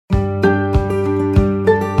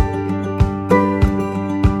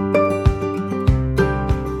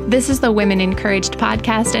This is the Women Encouraged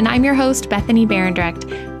podcast, and I'm your host, Bethany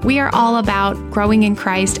Barendrecht. We are all about growing in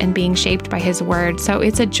Christ and being shaped by His Word, so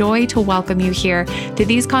it's a joy to welcome you here to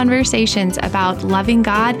these conversations about loving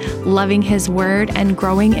God, loving His Word, and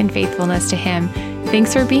growing in faithfulness to Him.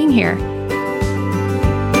 Thanks for being here.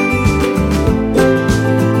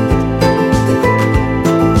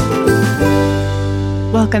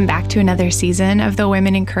 Welcome back to another season of the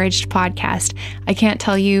Women Encouraged podcast. I can't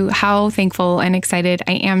tell you how thankful and excited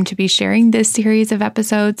I am to be sharing this series of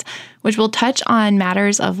episodes, which will touch on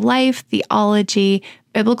matters of life, theology,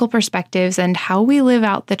 biblical perspectives, and how we live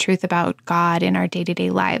out the truth about God in our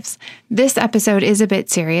day-to-day lives. This episode is a bit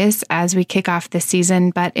serious as we kick off this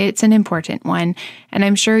season, but it's an important one, and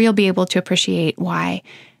I'm sure you'll be able to appreciate why.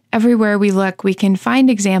 Everywhere we look, we can find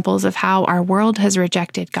examples of how our world has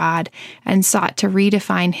rejected God and sought to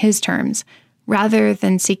redefine His terms. Rather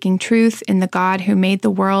than seeking truth in the God who made the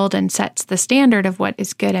world and sets the standard of what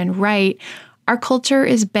is good and right, our culture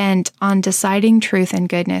is bent on deciding truth and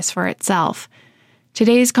goodness for itself.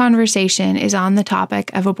 Today's conversation is on the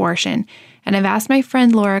topic of abortion, and I've asked my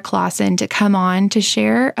friend Laura Clausen to come on to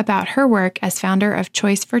share about her work as founder of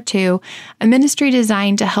Choice for Two, a ministry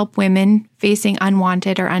designed to help women facing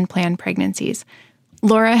unwanted or unplanned pregnancies.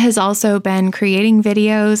 Laura has also been creating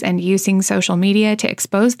videos and using social media to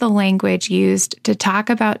expose the language used to talk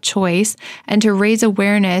about choice and to raise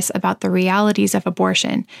awareness about the realities of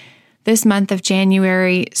abortion. This month of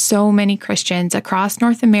January, so many Christians across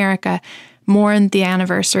North America mourn the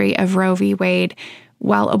anniversary of Roe v. Wade,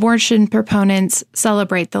 while abortion proponents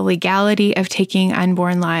celebrate the legality of taking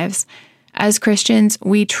unborn lives. As Christians,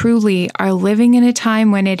 we truly are living in a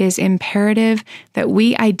time when it is imperative that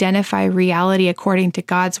we identify reality according to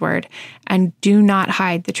God's word and do not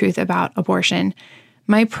hide the truth about abortion.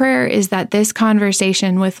 My prayer is that this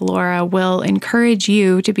conversation with Laura will encourage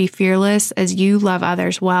you to be fearless as you love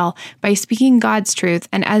others well by speaking God's truth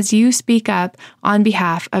and as you speak up on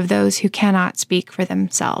behalf of those who cannot speak for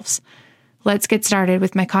themselves. Let's get started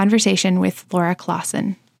with my conversation with Laura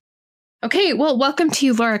Clausen. Okay, well, welcome to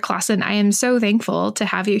you, Laura Clausen. I am so thankful to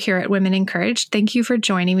have you here at Women Encouraged. Thank you for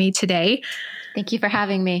joining me today. Thank you for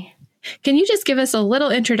having me. Can you just give us a little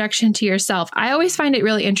introduction to yourself? I always find it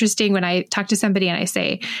really interesting when I talk to somebody and I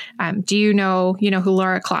say, do you know who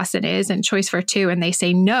Laura Clausen is and Choice for Two? And they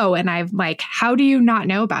say no. And I'm like, how do you not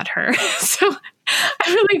know about her? So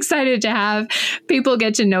I'm really excited to have people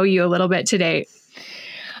get to know you a little bit today.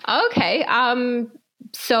 Okay.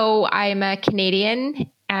 So I'm a Canadian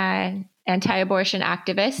anti-abortion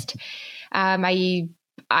activist.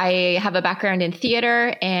 I have a background in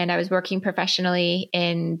theater, and I was working professionally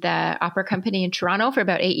in the opera company in Toronto for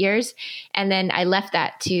about 8 years. And then I left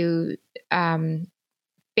that to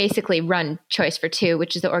basically run Choice for Two,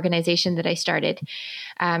 which is the organization that I started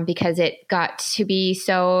because it got to be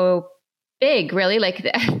so big, really.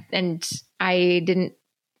 And I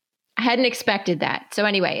hadn't expected that. So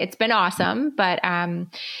anyway, it's been awesome. But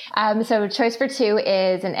so Choice for Two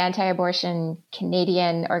is an anti-abortion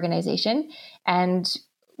Canadian organization, and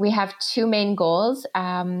we have two main goals.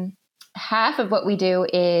 Half of what we do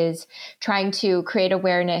is trying to create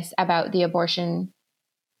awareness about abortion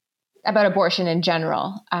in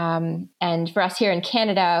general. And for us here in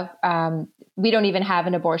Canada, we don't even have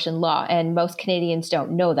an abortion law, and most Canadians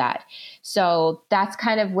don't know that. So that's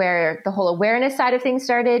kind of where the whole awareness side of things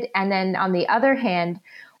started. And then on the other hand,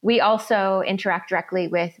 we also interact directly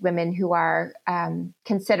with women who are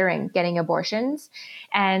considering getting abortions,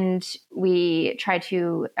 and we try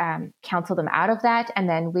to counsel them out of that. And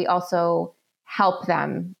then we also help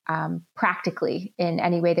them practically in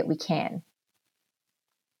any way that we can.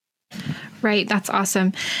 Right. That's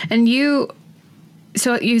awesome. And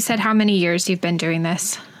so you said how many years you've been doing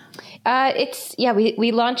this?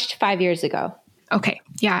 We launched 5 years ago. Okay.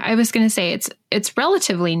 Yeah. I was going to say it's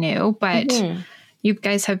relatively new, but you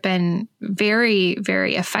guys have been very,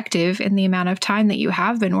 very effective in the amount of time that you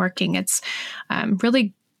have been working. It's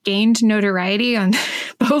really gained notoriety on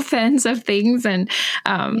both ends of things. And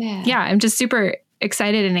I'm just super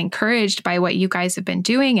excited and encouraged by what you guys have been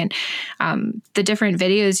doing and the different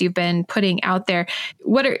videos you've been putting out there.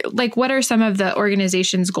 What are some of the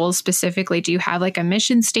organization's goals specifically? Do you have like a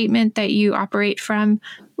mission statement that you operate from?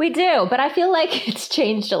 We do, but I feel like it's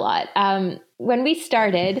changed a lot. When we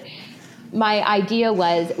started, my idea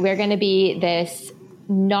was we're going to be this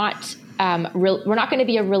we're not going to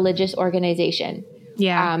be a religious organization.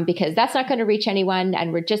 Yeah. Because that's not going to reach anyone,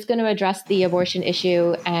 and we're just going to address the abortion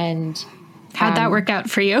issue. And how'd that work out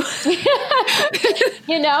for you?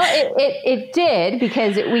 It did,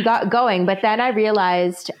 because we got going. But then I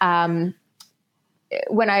realized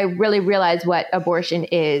when I really realized what abortion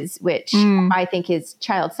is, which I think is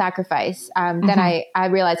child sacrifice, then I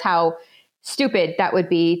realized how stupid that would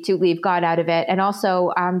be to leave God out of it. And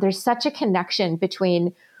also, there's such a connection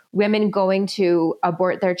between women going to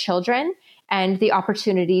abort their children and the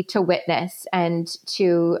opportunity to witness and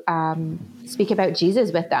to speak about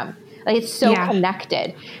Jesus with them. Like, it's so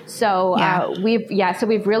connected. So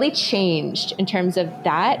we've really changed in terms of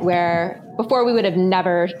that, where before we would have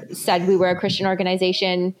never said we were a Christian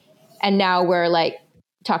organization, and now we're like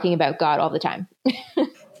talking about God all the time.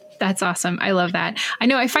 That's awesome. I love that. I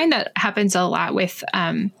know I find that happens a lot with,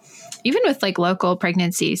 even with like local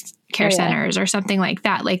pregnancy care centers or something like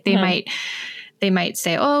that. Like they might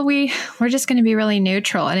say, oh, we're just going to be really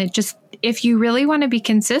neutral. And it just, if you really want to be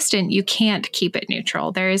consistent, you can't keep it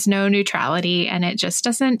neutral. There is no neutrality, and it just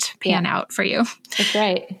doesn't pan out for you. That's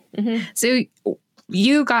right. Mm-hmm. So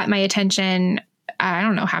you got my attention, I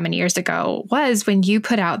don't know how many years ago it was, when you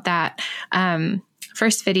put out that,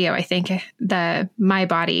 first video, I think, the My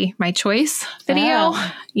Body, My Choice video.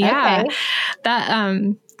 Oh, yeah. okay.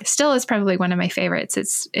 That, still is probably one of my favorites.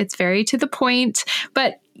 It's very to the point,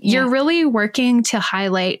 but you're really working to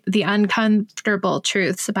highlight the uncomfortable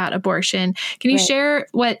truths about abortion. Can you share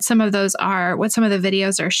what some of those are, what some of the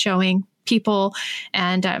videos are showing people,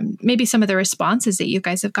 and maybe some of the responses that you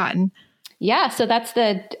guys have gotten? Yeah. So that's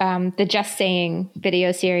the Just Saying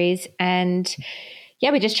video series. And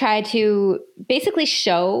we just try to basically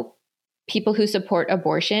show people who support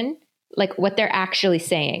abortion, like what they're actually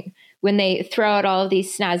saying when they throw out all of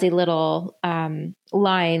these snazzy little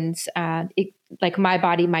lines, like my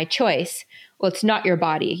body, my choice. Well, it's not your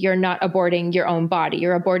body. You're not aborting your own body.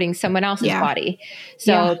 You're aborting someone else's body.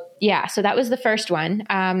 So so that was the first one.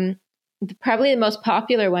 Probably the most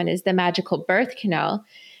popular one is the magical birth canal.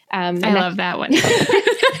 I love that one.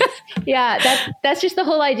 That's just the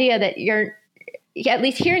whole idea that you're, at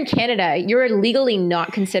least here in Canada, you're legally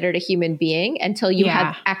not considered a human being until you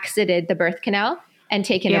have exited the birth canal and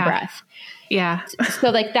taken a breath. Yeah. So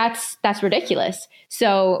like that's ridiculous.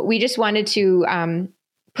 So we just wanted to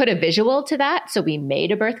put a visual to that. So we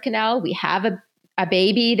made a birth canal. We have a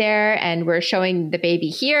baby there, and we're showing the baby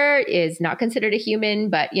here is not considered a human,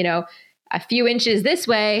 but a few inches this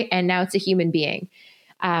way, and now it's a human being.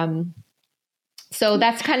 So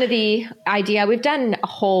that's kind of the idea. We've done a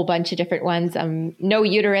whole bunch of different ones. No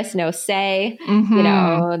uterus, no say,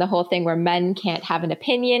 the whole thing where men can't have an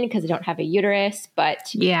opinion because they don't have a uterus,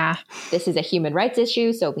 but this is a human rights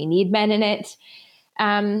issue, so we need men in it.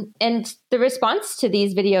 And the response to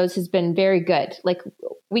these videos has been very good. Like,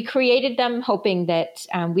 we created them hoping that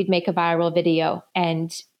we'd make a viral video,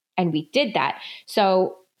 and we did that.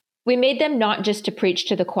 So we made them not just to preach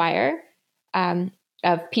to the choir,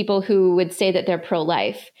 of people who would say that they're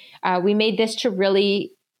pro-life. We made this to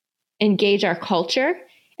really engage our culture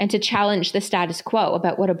and to challenge the status quo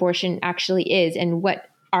about what abortion actually is and what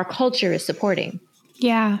our culture is supporting.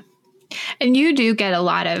 Yeah. And you do get a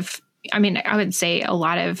lot of, I would say a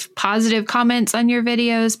lot of positive comments on your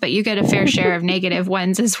videos, but you get a fair share of negative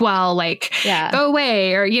ones as well, like go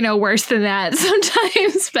away, or, worse than that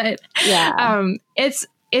sometimes. But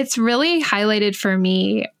it's really highlighted for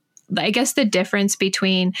me, I guess, the difference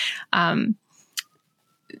between,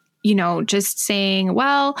 just saying,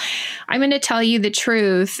 well, I'm going to tell you the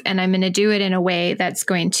truth, and I'm going to do it in a way that's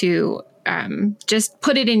going to just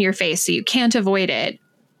put it in your face so you can't avoid it.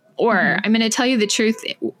 Or I'm going to tell you the truth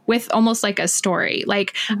with almost like a story.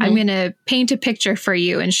 Like, I'm going to paint a picture for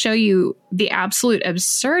you and show you the absolute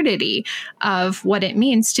absurdity of what it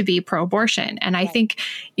means to be pro-abortion. And I think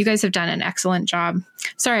you guys have done an excellent job.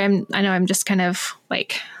 Sorry, I know I'm just kind of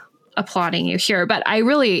like applauding you here, but I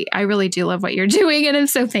really do love what you're doing, and I'm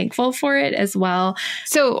so thankful for it as well.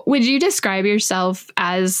 So would you describe yourself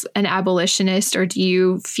as an abolitionist, or do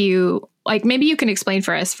you feel like, maybe you can explain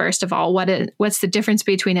for us, first of all, what's the difference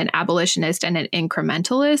between an abolitionist and an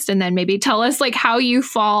incrementalist, and then maybe tell us like how you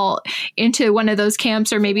fall into one of those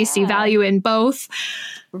camps, or maybe see value in both?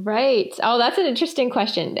 Right. Oh, that's an interesting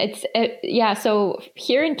question. So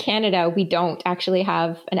here in Canada, we don't actually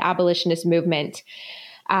have an abolitionist movement.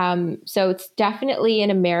 So it's definitely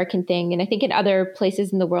an American thing, and I think in other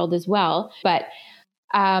places in the world as well. But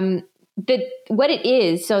what it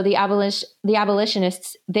is, so the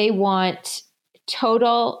abolitionists, they want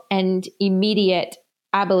total and immediate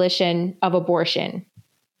abolition of abortion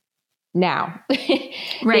now.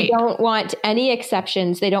 They don't want any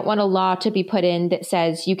exceptions. They don't want a law to be put in that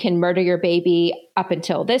says you can murder your baby up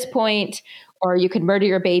until this point, or you can murder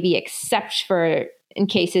your baby except for in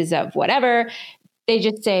cases of whatever. They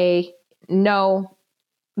just say, no,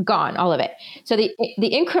 gone, all of it. So the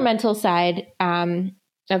incremental side,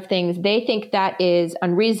 of things, they think that is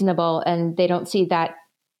unreasonable and they don't see that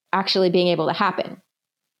actually being able to happen.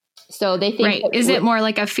 So they think, right. Is it more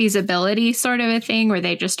like a feasibility sort of a thing where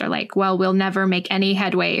they just are like, well, we'll never make any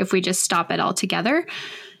headway if we just stop it altogether?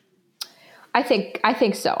 I think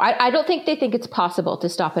so. I don't think they think it's possible to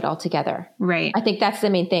stop it altogether. Right. I think that's the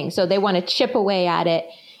main thing. So they want to chip away at it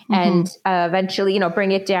and eventually,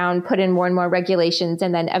 bring it down, put in more and more regulations,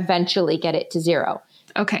 and then eventually get it to zero.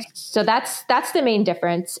 Okay. So that's the main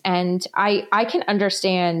difference. And I can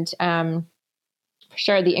understand, for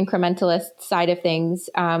sure, the incrementalist side of things.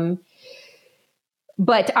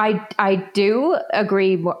 But I do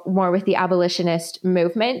agree more with the abolitionist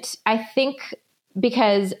movement. I think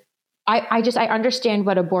because I understand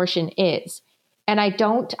what abortion is. And I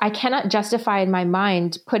cannot justify in my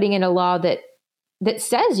mind putting in a law that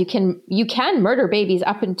says you can murder babies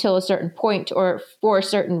up until a certain point or for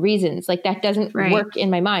certain reasons. Like that doesn't work in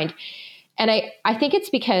my mind. And I think it's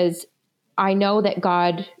because I know that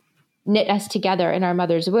God knit us together in our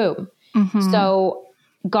mother's womb. Mm-hmm. So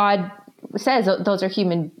God says those are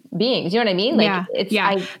human beings. You know what I mean? Like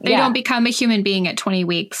they don't become a human being at 20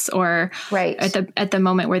 weeks or at the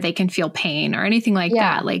moment where they can feel pain or anything like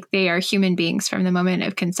that. Like they are human beings from the moment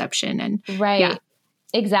of conception. And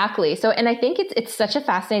exactly. So, and I think it's such a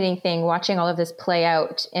fascinating thing watching all of this play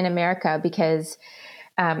out in America, because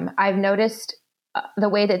I've noticed the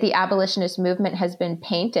way that the abolitionist movement has been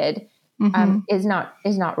painted is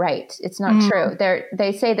not right. It's not true.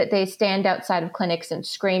 They say that they stand outside of clinics and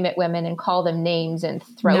scream at women and call them names and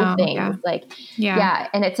throw things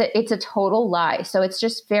and it's a total lie. So it's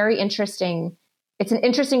just very interesting. It's an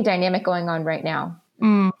interesting dynamic going on right now.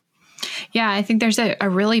 Yeah, I think there's a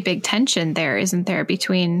really big tension there, isn't there,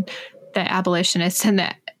 between the abolitionists and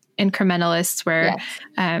the incrementalists where,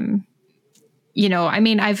 I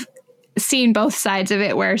mean, I've seen both sides of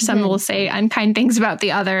it where some will say unkind things about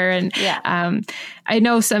the other. And I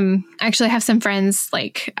know actually have some friends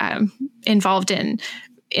involved in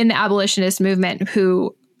the abolitionist movement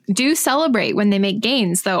who do celebrate when they make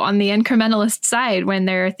gains, though, on the incrementalist side, when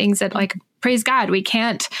there are things that praise God, we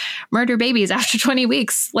can't murder babies after 20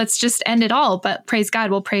 weeks. Let's just end it all. But praise God,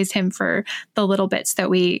 we'll praise him for the little bits that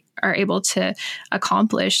we are able to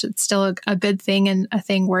accomplish. It's still a good thing and a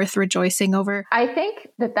thing worth rejoicing over. I think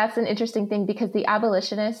that that's an interesting thing because the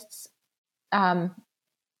abolitionists,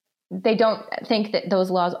 they don't think that those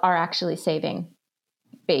laws are actually saving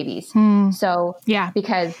babies. So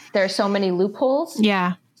because there are so many loopholes.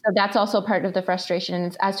 Yeah. So that's also part of the frustration. And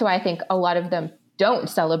it's as to why I think a lot of them don't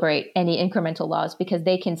celebrate any incremental laws, because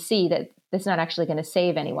they can see that it's not actually going to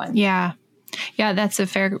save anyone. Yeah. Yeah, that's a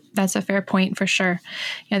fair point for sure.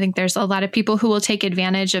 I think there's a lot of people who will take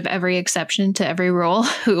advantage of every exception to every rule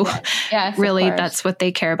who really that's what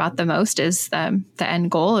they care about the most is the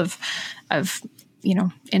end goal of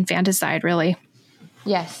infanticide, really.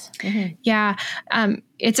 Yes. Mm-hmm. Yeah.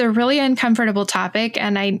 It's a really uncomfortable topic.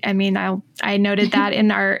 And I noted that in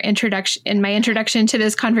my introduction to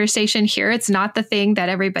this conversation here. It's not the thing that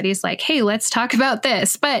everybody's like, hey, let's talk about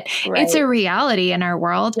this, but it's a reality in our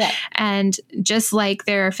world. Yeah. And just like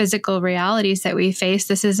there are physical realities that we face,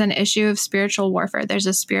 this is an issue of spiritual warfare. There's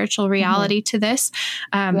a spiritual reality to this.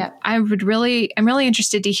 I'm really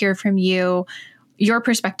interested to hear from you, your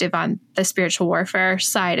perspective on the spiritual warfare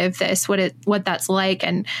side of this, what that's like,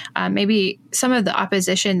 and maybe some of the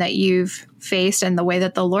opposition that you've faced and the way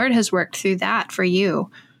that the Lord has worked through that for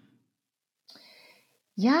you.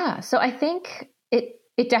 Yeah. So I think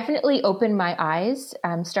it definitely opened my eyes,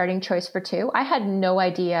 starting Choice for Two. I had no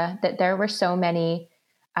idea that there were so many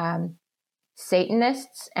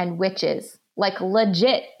Satanists and witches, like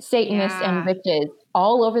legit Satanists and witches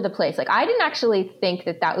all over the place. Like I didn't actually think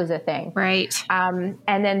that was a thing. Right. And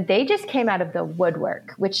then they just came out of the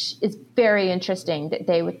woodwork, which is very interesting that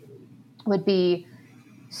they would be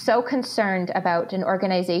so concerned about an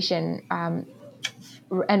organization.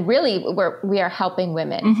 And really we are helping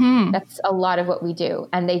women. Mm-hmm. That's a lot of what we do.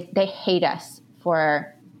 And they hate us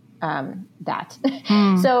for that.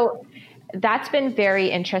 So that's been very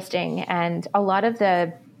interesting. And a lot of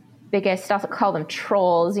the biggest, I'll call them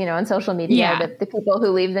trolls, on social media, the people who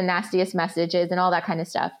leave the nastiest messages and all that kind of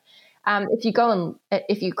stuff.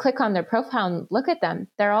 If you click on their profile and look at them,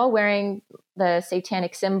 they're all wearing the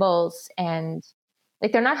satanic symbols and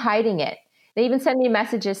they're not hiding it. They even send me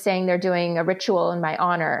messages saying they're doing a ritual in my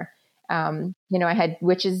honor. I had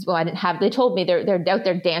witches. Well, they told me they're out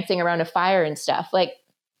there dancing around a fire and stuff.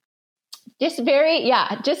 Just very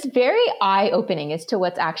eye opening as to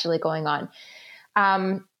what's actually going on.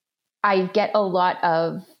 I get a lot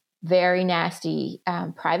of very nasty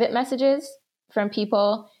private messages from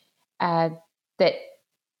people that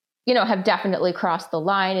have definitely crossed the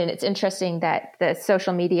line. And it's interesting that the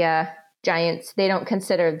social media giants, they don't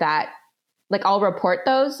consider that, like, I'll report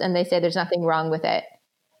those and they say there's nothing wrong with it.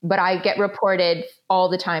 But I get reported all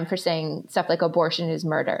the time for saying stuff like abortion is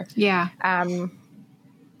murder. Yeah.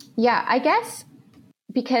 Yeah, I guess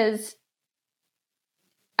because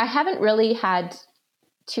I haven't really had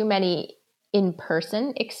too many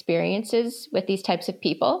in-person experiences with these types of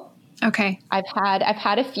people. Okay. I've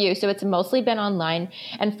had a few, so it's mostly been online.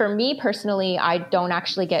 And for me personally, I don't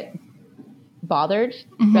actually get bothered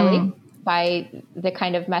really by the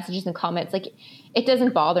kind of messages and comments. Like, it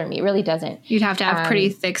doesn't bother me. It really doesn't. You'd have to have pretty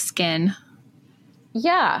thick skin.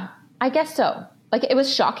 Yeah, I guess so. Like, it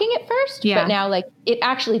was shocking at first, but now, like, it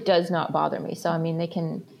actually does not bother me. So, I mean, they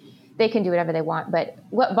can do whatever they want. But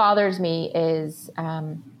what bothers me is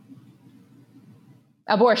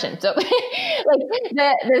abortion. So like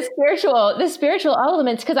the spiritual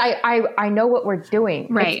elements, because I know what we're doing.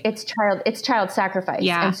 Right. It's child sacrifice.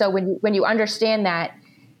 Yeah. And so when you understand that,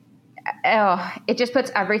 it just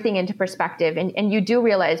puts everything into perspective, and you do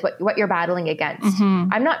realize what you're battling against.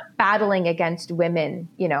 I'm not battling against women,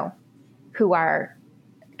 who are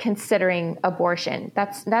considering abortion.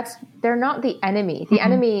 They're not the enemy. The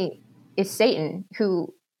enemy is Satan,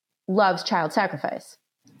 who loves child sacrifice.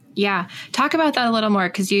 Yeah. Talk about that a little more,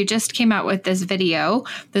 because you just came out with this video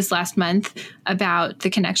this last month about the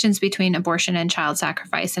connections between abortion and child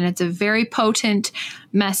sacrifice. And it's a very potent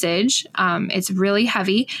message. It's really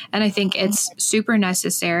heavy, and I think it's super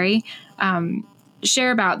necessary.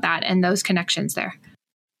 Share about that and those connections there.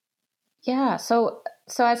 Yeah. So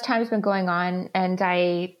as time's been going on, and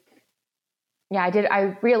I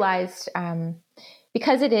realized,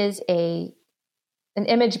 because it is an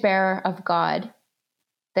image bearer of God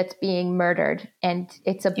that's being murdered, and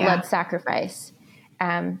it's a blood sacrifice.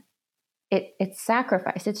 It's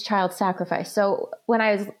sacrifice. It's child sacrifice. So when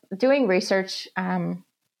I was doing research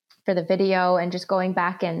for the video and just going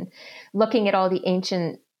back and looking at all the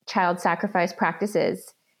ancient child sacrifice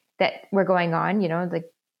practices that were going on,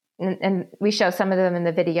 and we show some of them in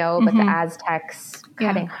the video, but the Aztecs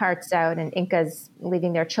cutting hearts out, and Incas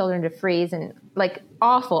leaving their children to freeze, and like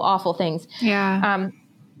awful things. Yeah.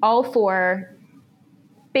 All for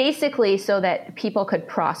basically so that people could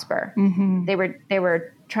prosper. They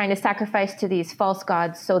were trying to sacrifice to these false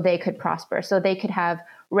gods so they could prosper, so they could have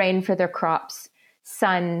rain for their crops,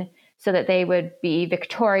 sun, so that they would be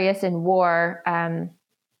victorious in war.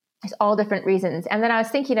 There's all different reasons. And then I was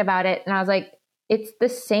thinking about it, and I was like, it's the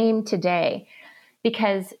same today,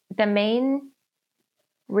 because the main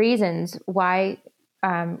reasons why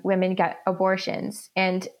women get abortions,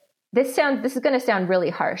 and this is going to sound really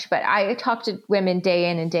harsh, but I talk to women day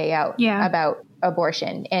in and day out about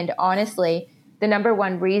abortion. And honestly, the number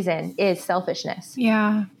one reason is selfishness.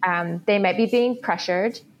 Yeah. They might be being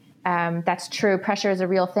pressured. That's true. Pressure is a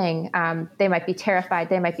real thing. They might be terrified.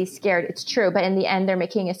 They might be scared. It's true. But in the end, they're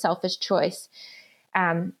making a selfish choice.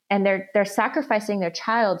 And they're sacrificing their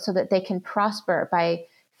child so that they can prosper by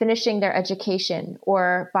finishing their education,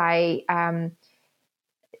 or by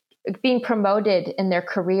being promoted in their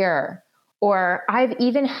career. Or I've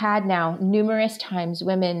even had now numerous times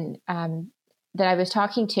women that I was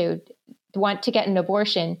talking to want to get an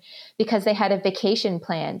abortion because they had a vacation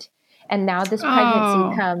planned. And now this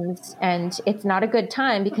pregnancy comes, and it's not a good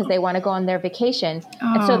time because they want to go on their vacation.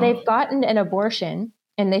 And so they've gotten an abortion,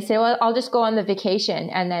 and they say, well, I'll just go on the vacation,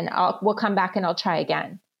 and then we'll come back and I'll try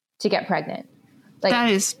again to get pregnant. Like,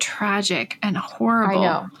 that is tragic and horrible. I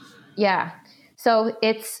know. Yeah. So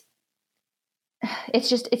it's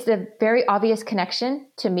a very obvious connection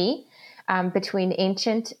to me between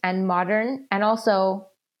ancient and modern, and also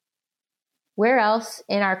where else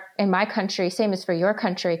in my country, same as for your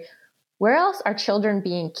country, where else are children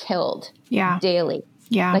being killed daily?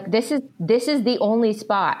 Yeah. Like this is the only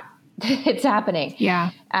spot it's happening.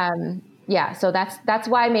 Yeah. So that's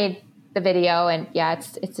why I made the video, and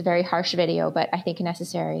it's a very harsh video, but I think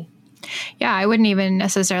necessary. Yeah. I wouldn't even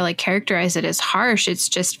necessarily characterize it as harsh. It's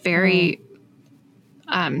just very,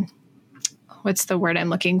 what's the word I'm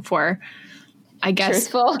looking for? I guess.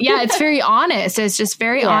 Truthful. Yeah. It's very honest. It's just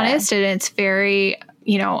very honest, and it's very,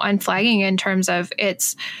 unflagging in terms of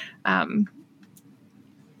its,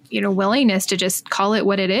 willingness to just call it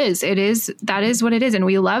what it is. That is what it is. And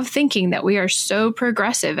we love thinking that we are so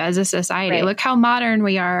progressive as a society. Right. Look how modern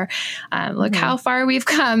we are. Look how far we've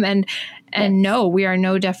come. And no, we are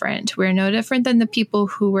no different. We're no different than the people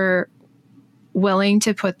who were willing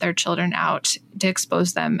to put their children out to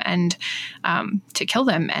expose them and to kill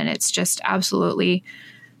them. And it's just absolutely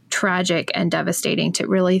tragic and devastating to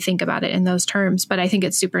really think about it in those terms. But I think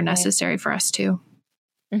it's super necessary for us too.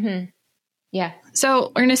 Mm-hmm. Yeah. So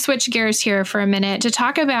we're going to switch gears here for a minute to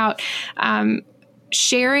talk about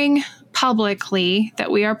sharing publicly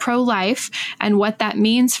that we are pro-life and what that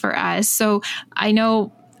means for us. So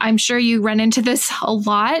I'm sure you run into this a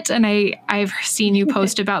lot, and I've seen you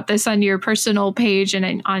post about this on your personal page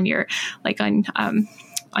and on your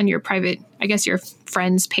on your private, I guess your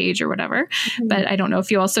friends page or whatever. Mm-hmm. But I don't know if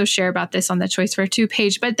you also share about this on the Choice for Two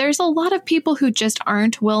page, but there's a lot of people who just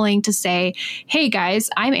aren't willing to say, hey guys,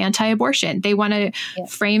 I'm anti-abortion. They want to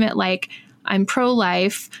frame it like I'm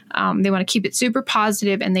pro-life. They want to keep it super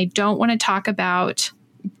positive, and they don't want to talk about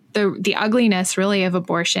the ugliness really of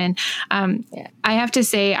abortion. I have to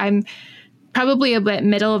say I'm probably a bit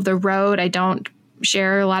middle of the road. I don't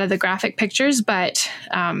share a lot of the graphic pictures, but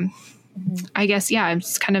I guess,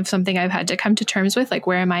 it's kind of something I've had to come to terms with, like,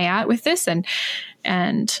 where am I at with this and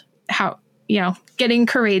how, getting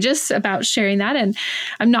courageous about sharing that. And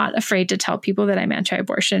I'm not afraid to tell people that I'm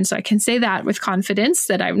anti-abortion. So I can say that with confidence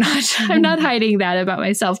that I'm not hiding that about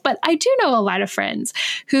myself. But I do know a lot of friends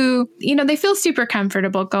who, they feel super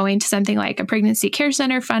comfortable going to something like a pregnancy care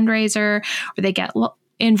center fundraiser, or they get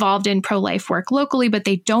involved in pro-life work locally, but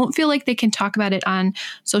they don't feel like they can talk about it on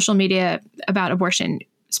social media about abortion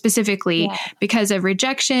specifically because of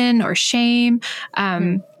rejection or shame,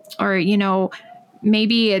 or,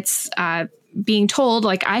 maybe it's being told,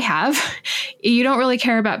 like I have, you don't really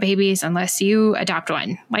care about babies unless you adopt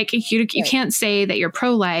one. Like you can't say that you're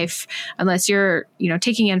pro-life unless you're,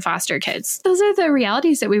 taking in foster kids. Those are the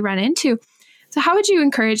realities that we run into. So how would you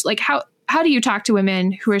encourage, like, how do you talk to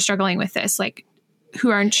women who are struggling with this, like who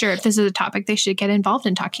aren't sure if this is a topic they should get involved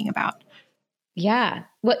in talking about? Yeah.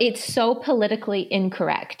 Well, it's so politically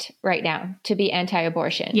incorrect right now to be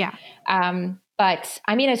anti-abortion. Yeah. But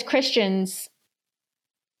I mean, as Christians,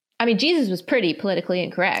 Jesus was pretty politically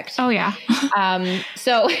incorrect. Oh, yeah.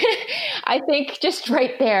 So I think just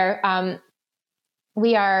right there,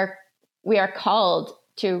 we are called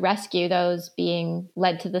to rescue those being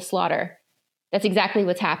led to the slaughter. That's exactly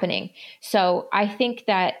what's happening. So I think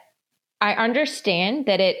that I understand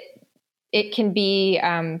that it can be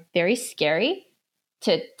very scary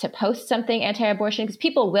to post something anti-abortion, because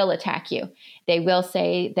people will attack you. They will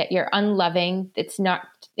say that you're unloving. It's not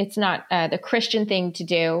the Christian thing to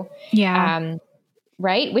do. Yeah.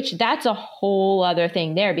 Right. Which that's a whole other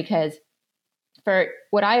thing there, because for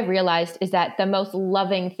what I've realized is that the most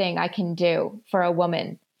loving thing I can do for a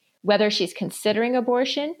woman, whether she's considering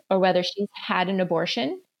abortion or whether she's had an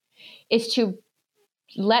abortion, is to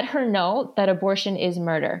let her know that abortion is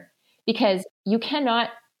murder, because you cannot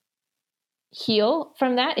heal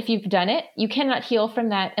from that. If you've done it, you cannot heal from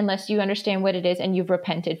that unless you understand what it is and you've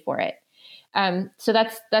repented for it. So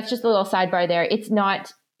that's just a little sidebar there. It's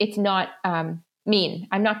not mean.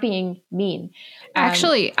 I'm not being mean.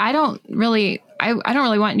 Actually, I don't really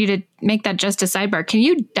want you to make that just a sidebar. Can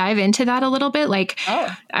you dive into that a little bit? Like,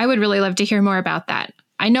 I would really love to hear more about that.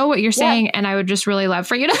 I know what you're saying, and I would just really love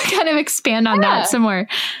for you to kind of expand on that some more.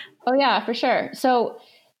 Oh yeah, for sure. So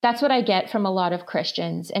that's what I get from a lot of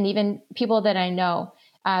Christians, and even people that I know.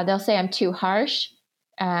 They'll say I'm too harsh.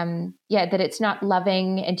 That it's not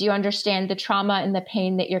loving. And do you understand the trauma and the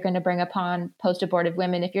pain that you're going to bring upon post-abortive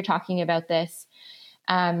women if you're talking about this?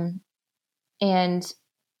 And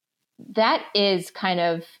that is kind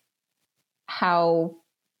of how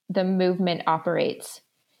the movement operates.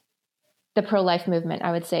 The pro-life movement,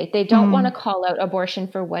 I would say. They don't want to call out abortion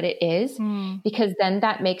for what it is, because then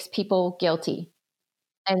that makes people guilty.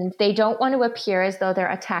 And they don't want to appear as though they're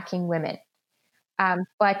attacking women.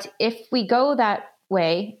 But if we go that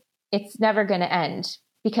way, it's never going to end,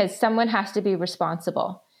 because someone has to be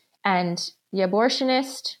responsible. And the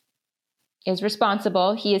abortionist is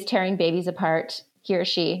responsible. He is tearing babies apart, he or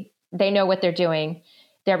she. They know what they're doing.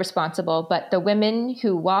 They're responsible. But the women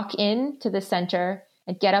who walk into the center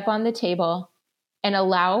and get up on the table and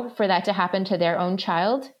allow for that to happen to their own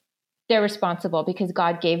child, they're responsible, because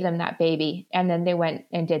God gave them that baby, and then they went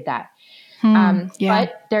and did that.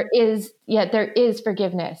 But there is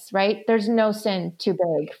forgiveness, right? There's no sin too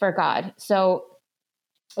big for God. So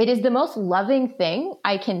it is the most loving thing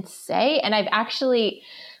I can say. And I've actually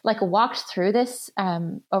walked through this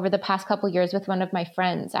over the past couple of years with one of my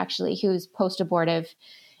friends, actually, who's post-abortive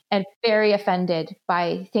and very offended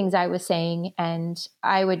by things I was saying. And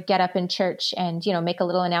I would get up in church and, make a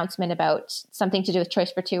little announcement about something to do with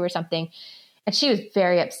Choice for Two or something. And she was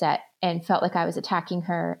very upset and felt like I was attacking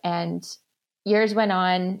her. And years went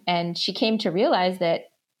on, and she came to realize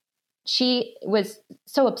that she was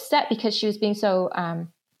so upset because she was being so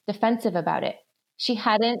defensive about it. She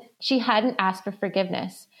hadn't asked for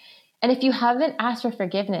forgiveness. And if you haven't asked for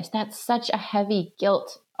forgiveness, that's such a heavy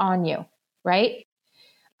guilt on you, right?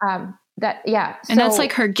 And that's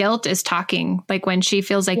like her guilt is talking. Like when she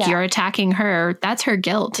feels like you're attacking her, that's her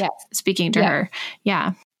guilt speaking to her.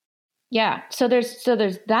 Yeah. Yeah. So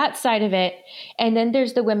there's that side of it. And then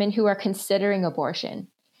there's the women who are considering abortion.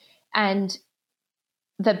 And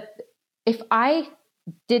if I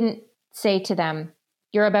didn't say to them,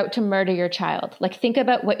 you're about to murder your child, like think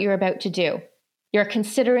about what you're about to do. You're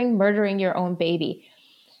considering murdering your own baby.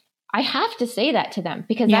 I have to say that to them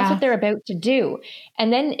because that's what they're about to do.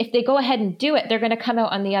 And then if they go ahead and do it, they're going to come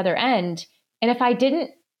out on the other end. And if I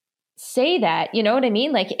didn't say that, you know what I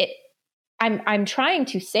mean? Like I'm trying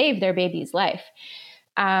to save their baby's life.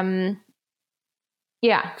 So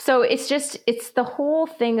it's the whole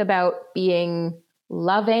thing about being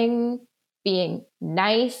loving, being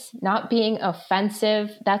nice, not being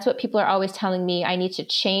offensive. That's what people are always telling me I need to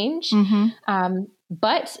change. Mm-hmm.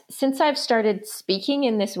 But since I've started speaking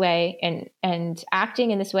in this way and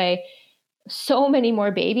acting in this way, so many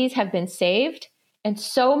more babies have been saved and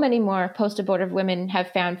so many more post-abortive women have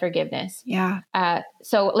found forgiveness. Yeah.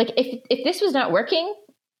 So like if this was not working,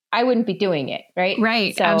 I wouldn't be doing it. Right.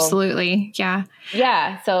 Right. So, absolutely. Yeah.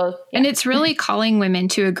 Yeah. So, and it's really calling women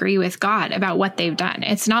to agree with God about what they've done.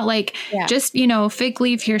 It's not like just, fig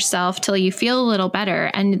leaf yourself till you feel a little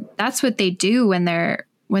better. And that's what they do when they're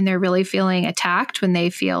really feeling attacked, when they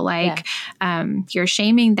feel like you're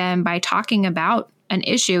shaming them by talking about an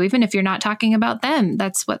issue, even if you're not talking about them.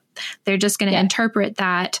 That's what they're just going to interpret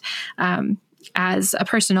that as a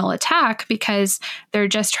personal attack because they're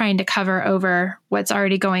just trying to cover over what's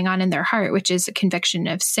already going on in their heart, which is a conviction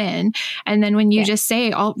of sin. And then when you just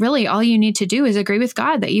say, all you need to do is agree with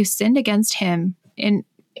God that you sinned against him in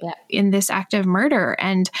this act of murder.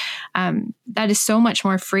 And that is so much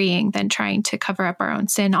more freeing than trying to cover up our own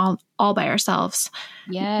sin all by ourselves.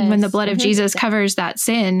 Yes. When the blood of Jesus covers that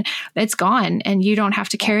sin, it's gone and you don't have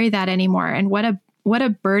to carry that anymore. And what a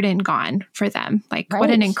burden gone for them. Like what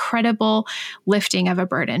an incredible lifting of a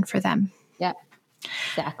burden for them. Yeah,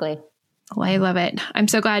 exactly. Well, I love it. I'm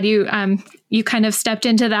so glad you kind of stepped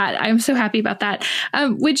into that. I'm so happy about that.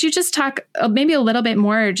 Would you just talk maybe a little bit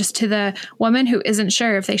more just to the woman who isn't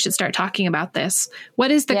sure if they should start talking about this?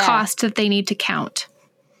 What is the cost that they need to count?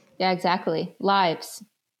 Yeah, exactly. Lives.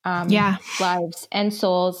 Lives and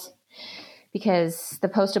souls, because the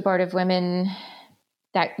post-abortive women,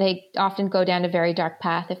 that they often go down a very dark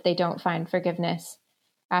path if they don't find forgiveness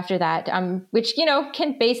after that, which,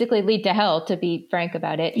 can basically lead to hell, to be frank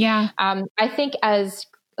about it. Yeah. I think as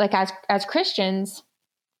Christians,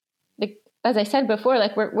 like, as I said before,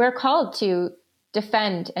 like we're called to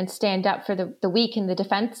defend and stand up for the weak and the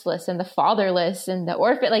defenseless and the fatherless and the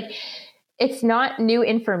orphan. Like, it's not new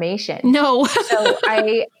information. No. So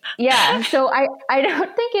I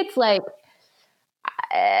don't think it's like,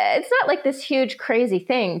 it's not like this huge crazy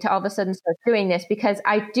thing to all of a sudden start doing this, because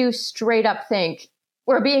I do straight up think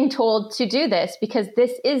we're being told to do this because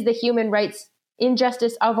this is the human rights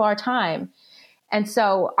injustice of our time. And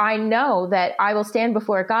so I know that I will stand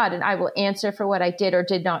before God and I will answer for what I did or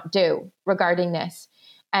did not do regarding this.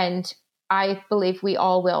 And I believe we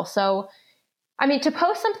all will. So, I mean, to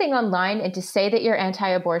post something online and to say that you're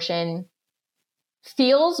anti-abortion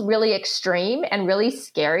feels really extreme and really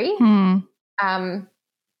scary.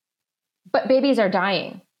 But babies are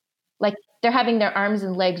dying. Like, they're having their arms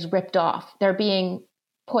and legs ripped off. They're being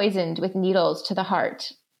poisoned with needles to the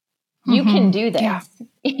heart. You can do this. Yeah.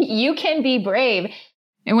 You can be brave.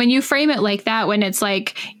 And when you frame it like that, when it's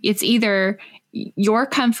like, it's either your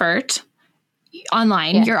comfort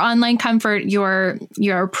online, your online comfort, your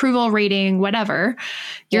approval rating, whatever,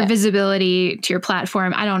 your visibility to your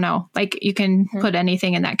platform. I don't know. Like, you can put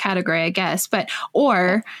anything in that category, I guess, but,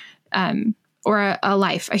 or a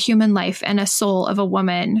life, a human life and a soul of a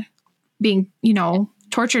woman being,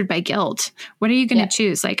 tortured by guilt. What are you going to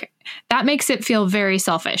choose? Like, that makes it feel very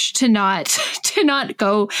selfish to not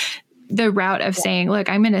go the route of saying, look,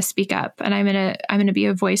 I'm going to speak up and I'm going to be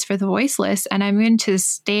a voice for the voiceless. And I'm going to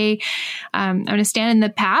stand in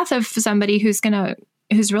the path of somebody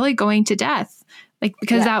who's really going to death. Like,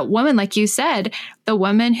 because that woman, like you said, the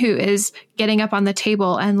woman who is getting up on the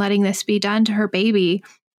table and letting this be done to her baby,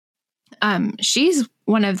 she's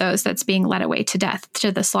one of those that's being led away to death,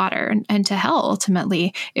 to the slaughter and to hell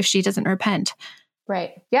ultimately, if she doesn't repent.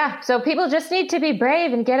 Right. Yeah. So people just need to be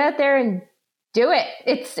brave and get out there and do it.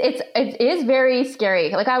 It is very scary.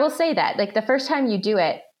 Like, I will say that, like, the first time you do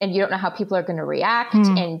it and you don't know how people are going to react,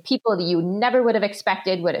 and people that you never would have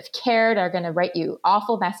expected would have cared are going to write you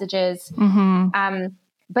awful messages.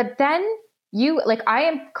 But then I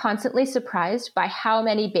am constantly surprised by how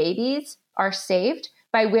many babies are saved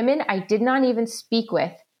by women I did not even speak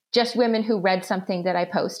with, just women who read something that I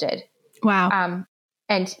posted. Wow.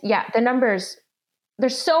 And yeah, the numbers,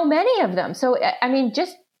 there's so many of them. So, I mean,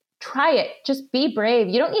 just try it. Just be brave.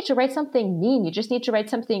 You don't need to write something mean. You just need to write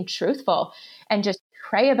something truthful and just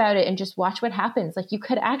pray about it and just watch what happens. Like, you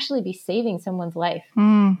could actually be saving someone's life.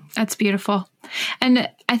 That's beautiful. And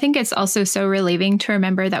I think it's also so relieving to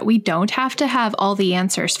remember that we don't have to have all the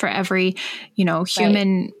answers for every,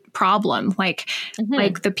 human problem. Like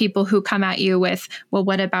the people who come at you with, well,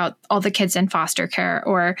 what about all the kids in foster care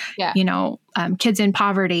or, kids in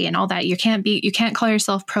poverty and all that? You can't call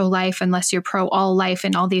yourself pro-life unless you're pro all life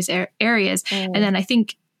in all these areas. And then I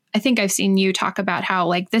think I've seen you talk about how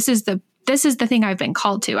like, this is the thing I've been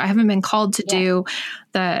called to. I haven't been called to do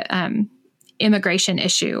the immigration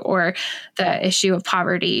issue or the issue of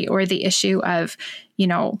poverty or the issue of,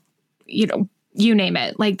 you name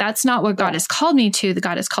it. Like, that's not what God has called me to.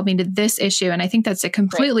 God has called me to this issue. And I think that's a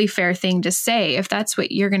completely fair thing to say if that's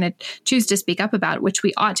what you're going to choose to speak up about, which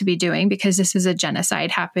we ought to be doing because this is a genocide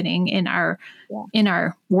happening in our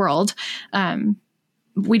world.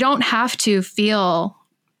 We don't have to feel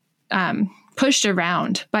pushed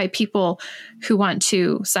around by people who want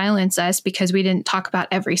to silence us because we didn't talk about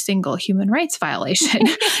every single human rights violation,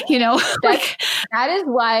 That is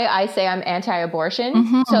why I say I'm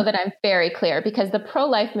anti-abortion, so that I'm very clear, because the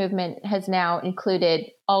pro-life movement has now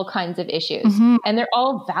included all kinds of issues and they're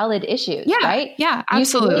all valid issues, right? Yeah,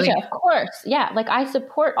 absolutely. Euthanasia, of course. Yeah. Like, I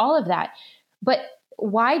support all of that, but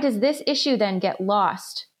why does this issue then get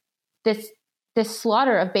lost? This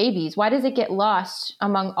slaughter of babies, why does it get lost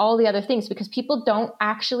among all the other things? Because people don't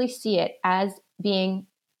actually see it as being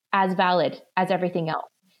as valid as everything else.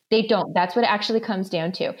 They don't. That's what it actually comes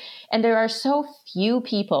down to. And there are so few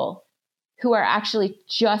people who are actually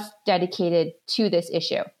just dedicated to this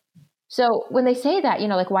issue. So when they say that,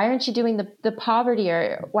 like, why aren't you doing the poverty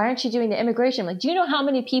or why aren't you doing the immigration? Like, do you know how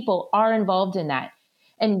many people are involved in that?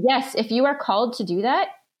 And yes, if you are called to do that,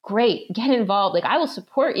 great, get involved. Like, I will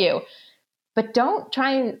support you. But don't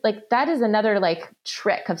try and that is another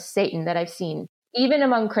trick of Satan that I've seen, even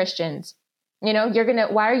among Christians.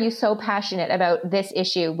 Why are you so passionate about this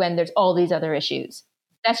issue when there's all these other issues?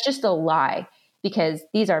 That's just a lie, because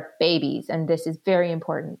these are babies and this is very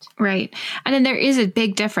important. Right. And then there is a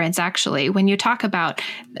big difference, actually, when you talk about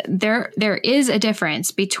there is a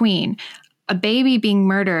difference between a baby being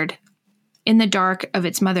murdered in the dark of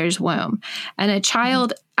its mother's womb and a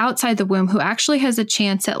child outside the womb who actually has a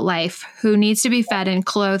chance at life, who needs to be fed and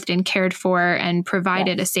clothed and cared for and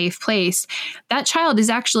provided a safe place. That child is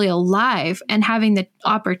actually alive and having the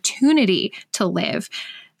opportunity to live.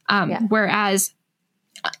 Whereas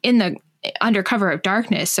in the under cover of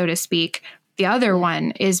darkness, so to speak, the other one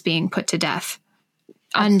is being put to death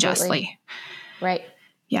unjustly. Right.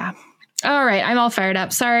 Yeah. All right. I'm all fired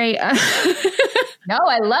up. Sorry. No,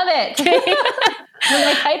 I love it. You're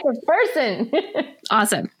my type of person.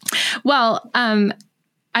 Awesome. Well,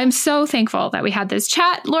 I'm so thankful that we had this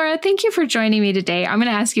chat. Laura, thank you for joining me today. I'm going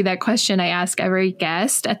to ask you that question I ask every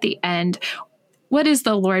guest at the end. What has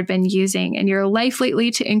the Lord been using in your life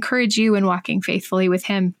lately to encourage you in walking faithfully with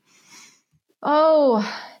him? Oh,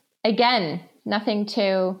 again, nothing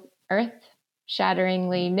too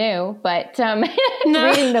earth-shatteringly new, but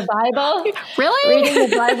reading the Bible. Really? Reading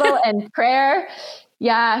the Bible and prayer.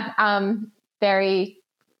 Yeah, very,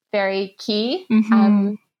 very key.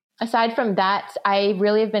 Aside from that, I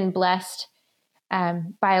really have been blessed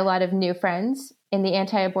by a lot of new friends in the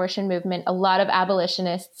anti-abortion movement, a lot of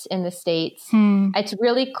abolitionists in the States. It's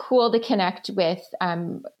really cool to connect with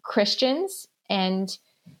Christians, and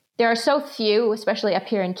there are so few, especially up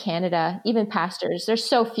here in Canada, even pastors, there's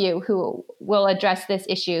so few who will address this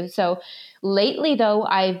issue. So lately, though,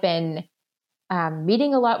 I've been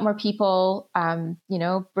meeting a lot more people.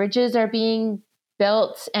 Bridges are being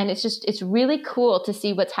built, and it's really cool to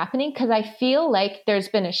see what's happening, because I feel like there's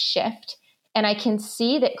been a shift, and I can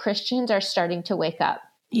see that Christians are starting to wake up.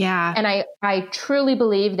 Yeah. And I truly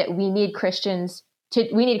believe that we need Christians to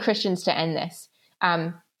end this.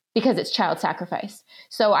 Because it's child sacrifice.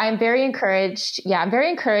 So I'm very encouraged. Yeah, I'm very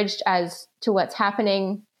encouraged as to what's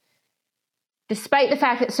happening, despite the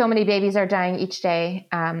fact that so many babies are dying each day.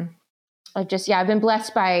 I've been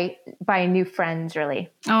blessed by new friends, really.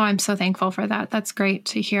 Oh, I'm so thankful for that. That's great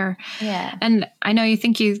to hear. Yeah. And I know I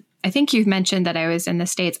think you've mentioned that I was in the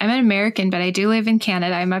States. I'm an American, but I do live in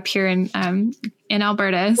Canada. I'm up here in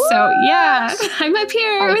Alberta. What? So yeah, I'm up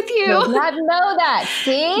here with you. I did not know that.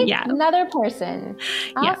 See? Yeah. Another person.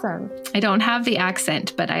 Awesome. Yeah. I don't have the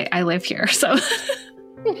accent, but I live here. So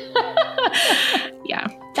yeah.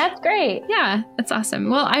 That's great. Yeah, that's awesome.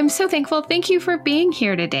 Well, I'm so thankful. Thank you for being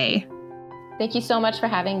here today. Thank you so much for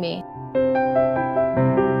having me.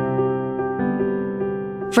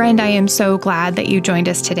 Friend, I am so glad that you joined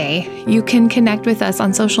us today. You can connect with us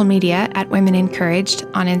on social media at Women Encouraged,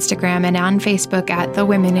 on Instagram and on Facebook at the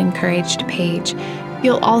Women Encouraged page.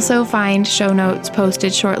 You'll also find show notes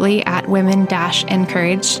posted shortly at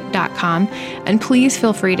women-encouraged.com. And please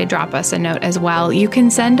feel free to drop us a note as well. You can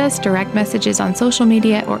send us direct messages on social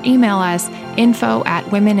media or email us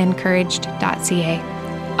info@womenencouraged.ca.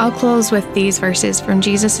 I'll close with these verses from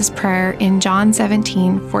Jesus' prayer in John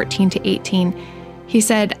 17:14-18. He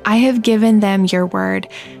said, "I have given them your word,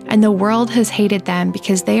 and the world has hated them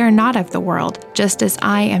because they are not of the world, just as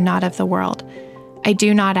I am not of the world. I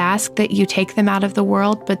do not ask that you take them out of the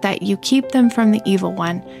world, but that you keep them from the evil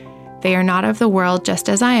one. They are not of the world, just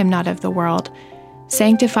as I am not of the world.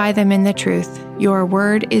 Sanctify them in the truth. Your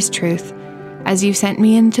word is truth. As you sent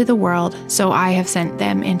me into the world, so I have sent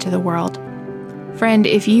them into the world." Friend,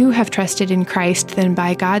 if you have trusted in Christ, then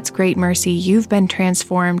by God's great mercy, you've been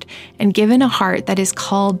transformed and given a heart that is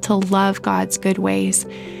called to love God's good ways.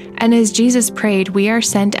 And as Jesus prayed, we are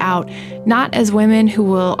sent out, not as women who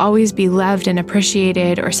will always be loved and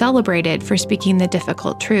appreciated or celebrated for speaking the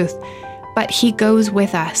difficult truth, but He goes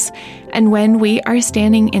with us. And when we are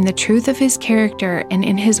standing in the truth of His character and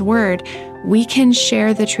in His word, we can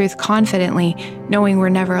share the truth confidently, knowing we're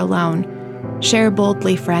never alone. Share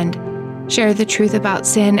boldly, friend. Share the truth about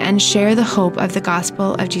sin and share the hope of the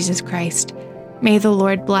gospel of Jesus Christ. May the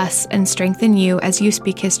Lord bless and strengthen you as you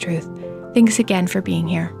speak His truth. Thanks again for being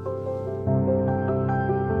here.